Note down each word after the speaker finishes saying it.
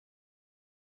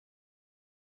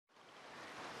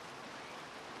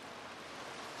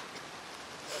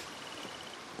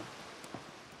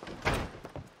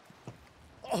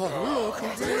Oh, look.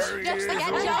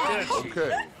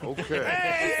 Okay.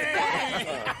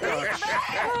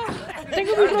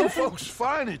 How do folks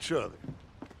find each other?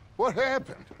 What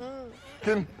happened?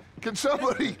 Can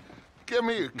somebody get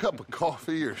me a cup of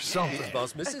coffee or something? It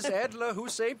was Mrs. Adler who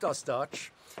saved us,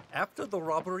 Dutch. After the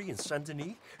robbery in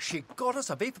Saint-Denis, she got us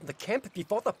away from the camp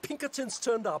before the Pinkertons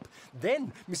turned up.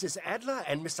 Then Mrs. Adler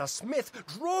and Mr. Smith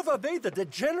drove away the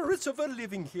degenerates who were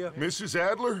living here. Mrs.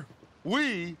 Adler,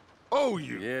 we owe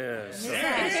you. Yes.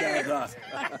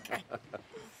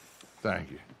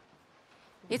 Thank you.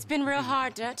 It's been real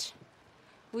hard, Dutch.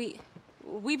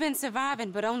 We've been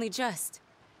surviving, but only just.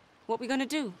 What we gonna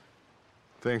do?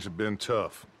 Things have been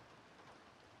tough.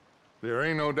 There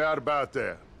ain't no doubt about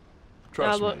that.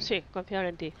 Trust me. Sí, confiar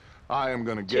en ti. I am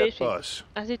gonna get us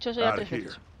Has dicho eso ya out of 3 here.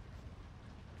 veces.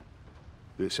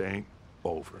 This ain't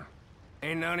over.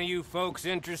 Ain't none of you folks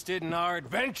interested in our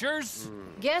adventures?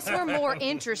 Guess we're more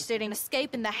interested in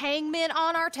escaping the hangmen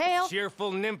on our tail?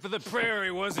 Cheerful nymph of the prairie,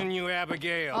 wasn't you,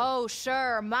 Abigail? Oh,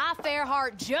 sure. My fair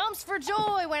heart jumps for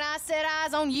joy when I set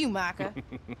eyes on you, Micah.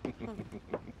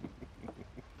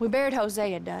 We buried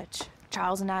Hosea, Dutch.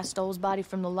 Charles and I stole his body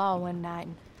from the law one night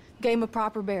and gave him a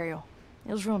proper burial.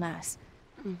 It was real nice.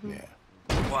 Yeah.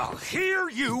 Well, here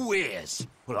you is.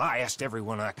 Well, I asked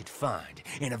everyone I could find,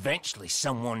 and eventually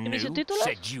someone new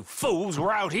said you fools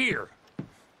were out here.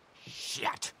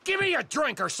 Shit. Give me a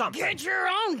drink or something. Get your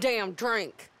own damn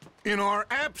drink. In our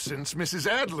absence, Mrs.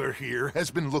 Adler here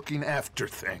has been looking after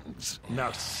things.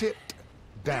 Now sit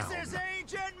down. This is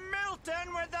Agent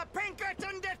Milton with the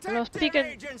Pinkerton Los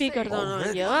Detective Pinkerton no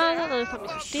han llegado. ¿Dónde están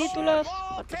mis subtítulos?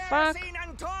 What the fuck?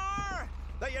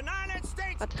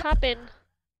 What happened?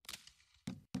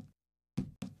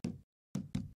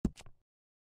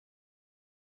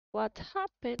 What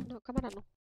happened? No, cámara no.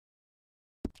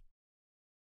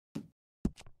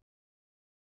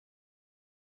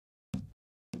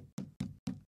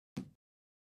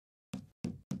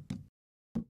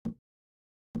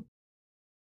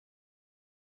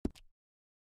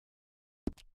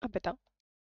 Ha petado.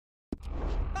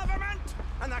 Government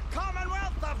and the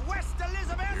Commonwealth of West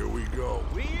Elizabeth. Here we go.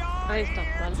 We are Ahí está,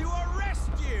 here vale. to arrest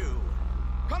you.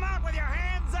 Come out with your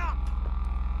hands up.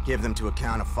 Give them to a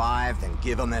count of 5, then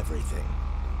give them everything.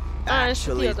 Ah, es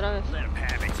tío otra vez. Let him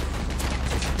have it.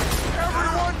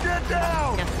 Everyone get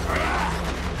down!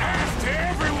 Asked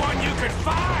everyone you could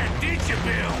find, did you,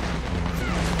 Bill?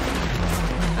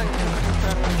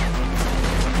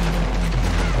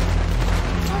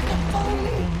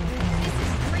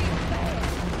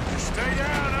 Stay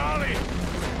down, Ollie.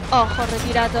 Ojo,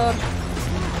 retirador.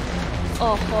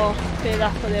 Ojo,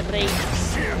 pedazo de rey.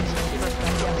 Muchísimas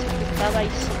gracias. Aquí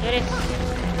estabais, señores.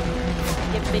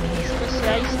 Bienvenidos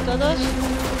seáis todos.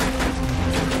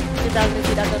 ¿Qué tal,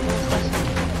 retirador? ¿Cómo estás?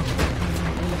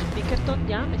 Los Pinkerton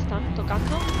ya me están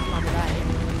tocando la verdad,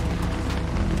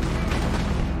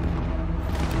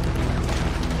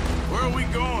 Where are we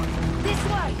going? This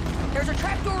way. There's a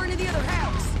trapdoor into the other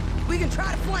house. We can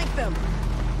try to flank them.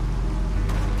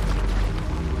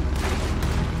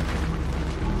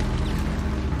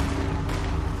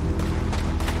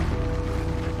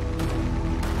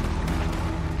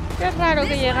 Qué raro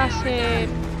que llegasen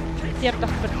ciertas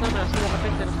personas y de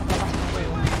repente nos atrapase el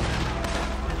juego.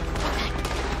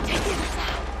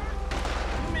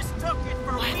 Mistook it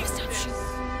for weakness.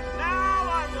 Now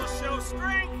I will show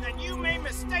strength, and you may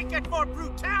mistake it for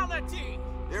brutality.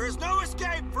 There is no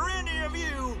escape for any of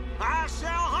you. I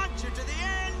shall hunt you to the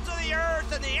ends of the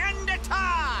earth and the end of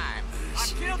time. I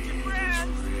killed your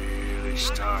friends. Really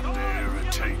start to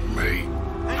irritate me.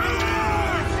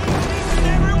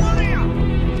 Every one of you.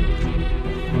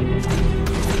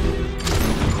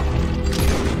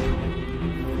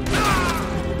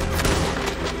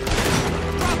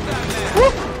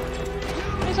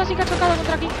 Esa sí que ha chocado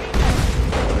contra aquí.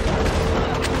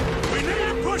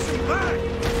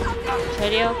 ¿En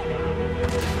serio?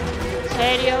 ¿En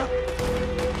serio?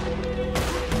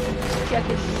 Hostia,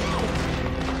 que...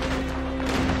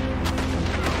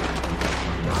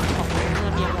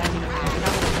 Una mierda,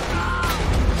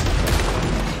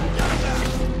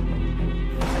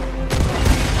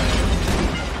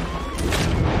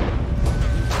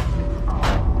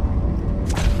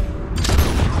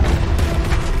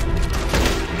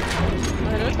 a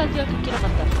ver, ¿dónde está el tío que quiero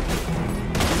matar?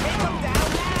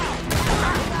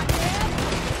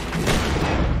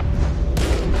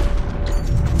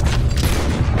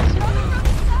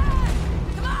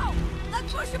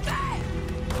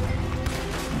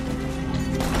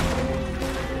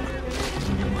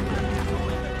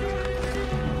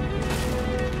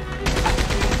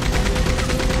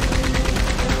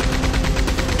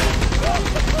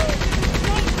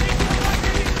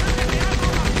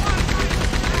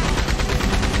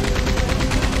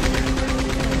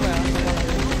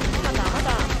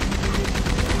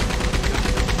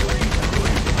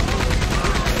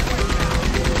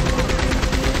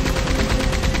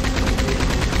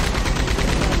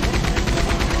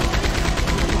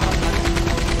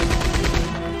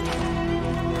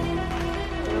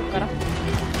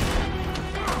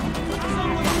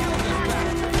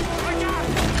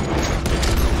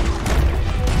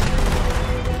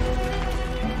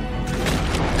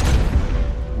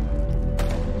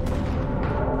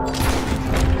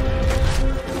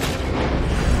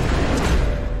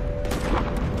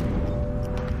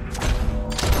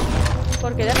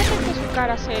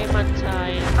 cara se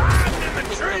mancha en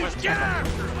una mancha.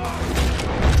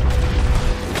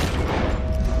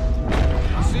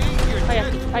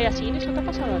 Vaya, ¿sí? ¿Eso te ha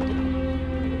pasado a ti?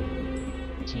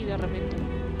 Sí, de repente.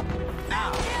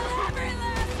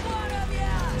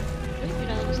 Ay,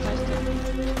 mira dónde está este.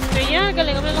 Creía que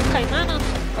le comen los caimanos.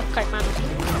 Los caimanos.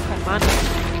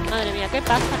 Madre mía, ¿qué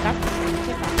pasa acá?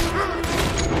 ¿Qué pasa?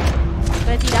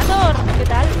 Retirador, ¿qué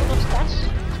tal? ¿Cómo estás?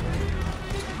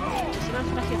 Muchísimas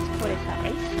gracias por esa,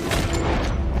 ¿eh?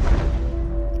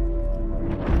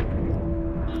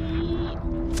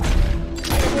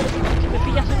 Que me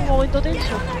pillas en un momento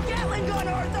tenso.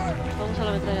 Vamos a la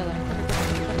ametralladora.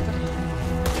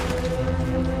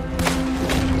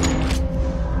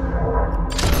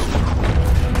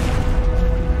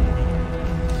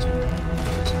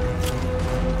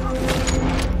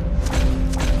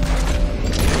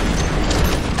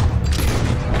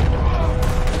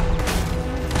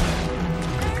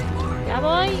 Ya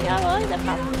voy,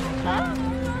 deja.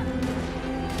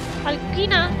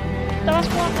 Alquina. Estabas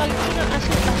jugando Alquina. Así,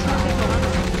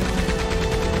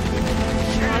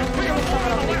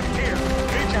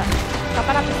 está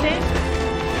para PC.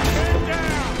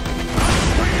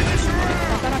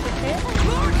 Está para PC.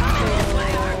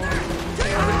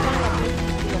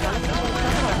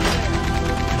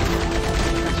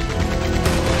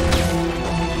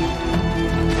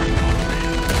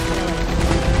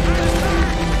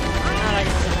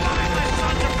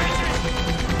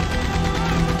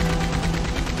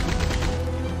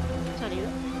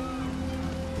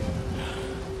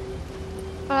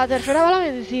 La tercera bala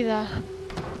vencida.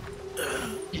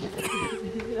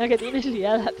 La que tienes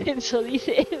liada, tenso,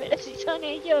 dice. Pero si son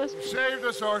ellos. Saved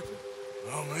us, Arthur.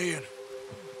 Oh, me and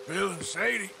Bill and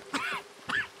Sadie.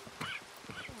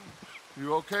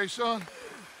 You okay, son?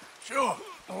 Sure.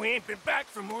 We ain't been back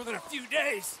for more than a few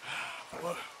days.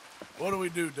 What do we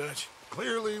do, Dutch?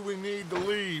 Clearly, we need to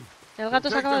leave. El gato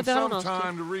se acaba de pegar un some hostia.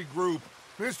 time to regroup.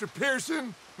 Mr.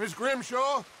 Pearson, Miss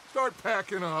Grimshaw, start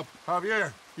packing up.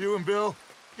 Javier, you and Bill,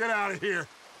 get out of here.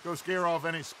 Go scare off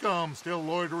any scum still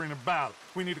loitering about.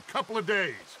 We need a couple of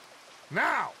days.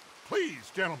 Now,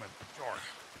 please, gentlemen. George.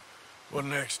 What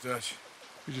next, Dutch?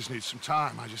 We just need some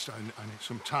time. I need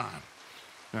some time.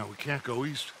 Now, we can't go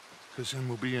east, because then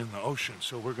we'll be in the ocean,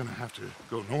 so we're gonna have to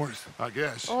go north, I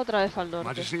guess. Otra vez al I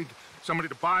norte. just need somebody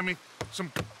to buy me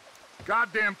some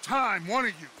goddamn time, one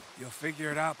of you. You'll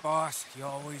figure it out, boss. You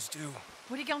always do.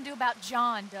 What are you gonna do about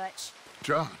John, Dutch?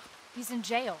 John, He's in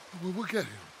jail. we'll get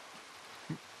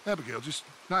him. Abigail, just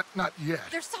not yet.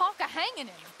 There's talk of hanging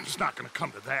him. It's not gonna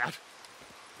come to that.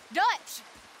 Dutch!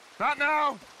 Not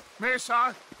now,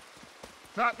 Mesa.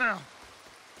 Not now.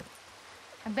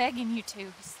 I'm begging you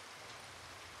to.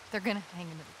 They're gonna hang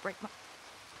him. It'll break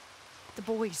the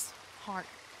boy's heart.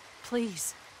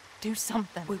 Please, do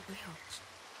something. We will.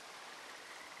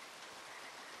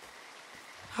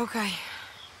 Okay.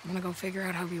 I'm gonna go figure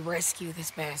out how we rescue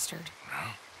this bastard.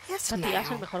 Yes, Esta tía es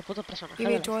el now. mejor puto personaje Give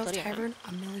de me la Doyle's historia. Tavern,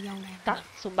 a million Está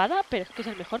zumbada, pero es que es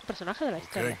el mejor personaje de la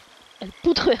historia. El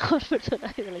puto mejor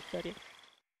personaje de la historia.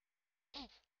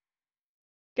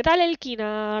 ¿Qué tal,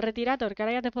 Elkina? Retirator, que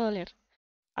ahora ya te puedo leer.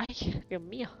 Ay, Dios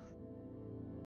mío.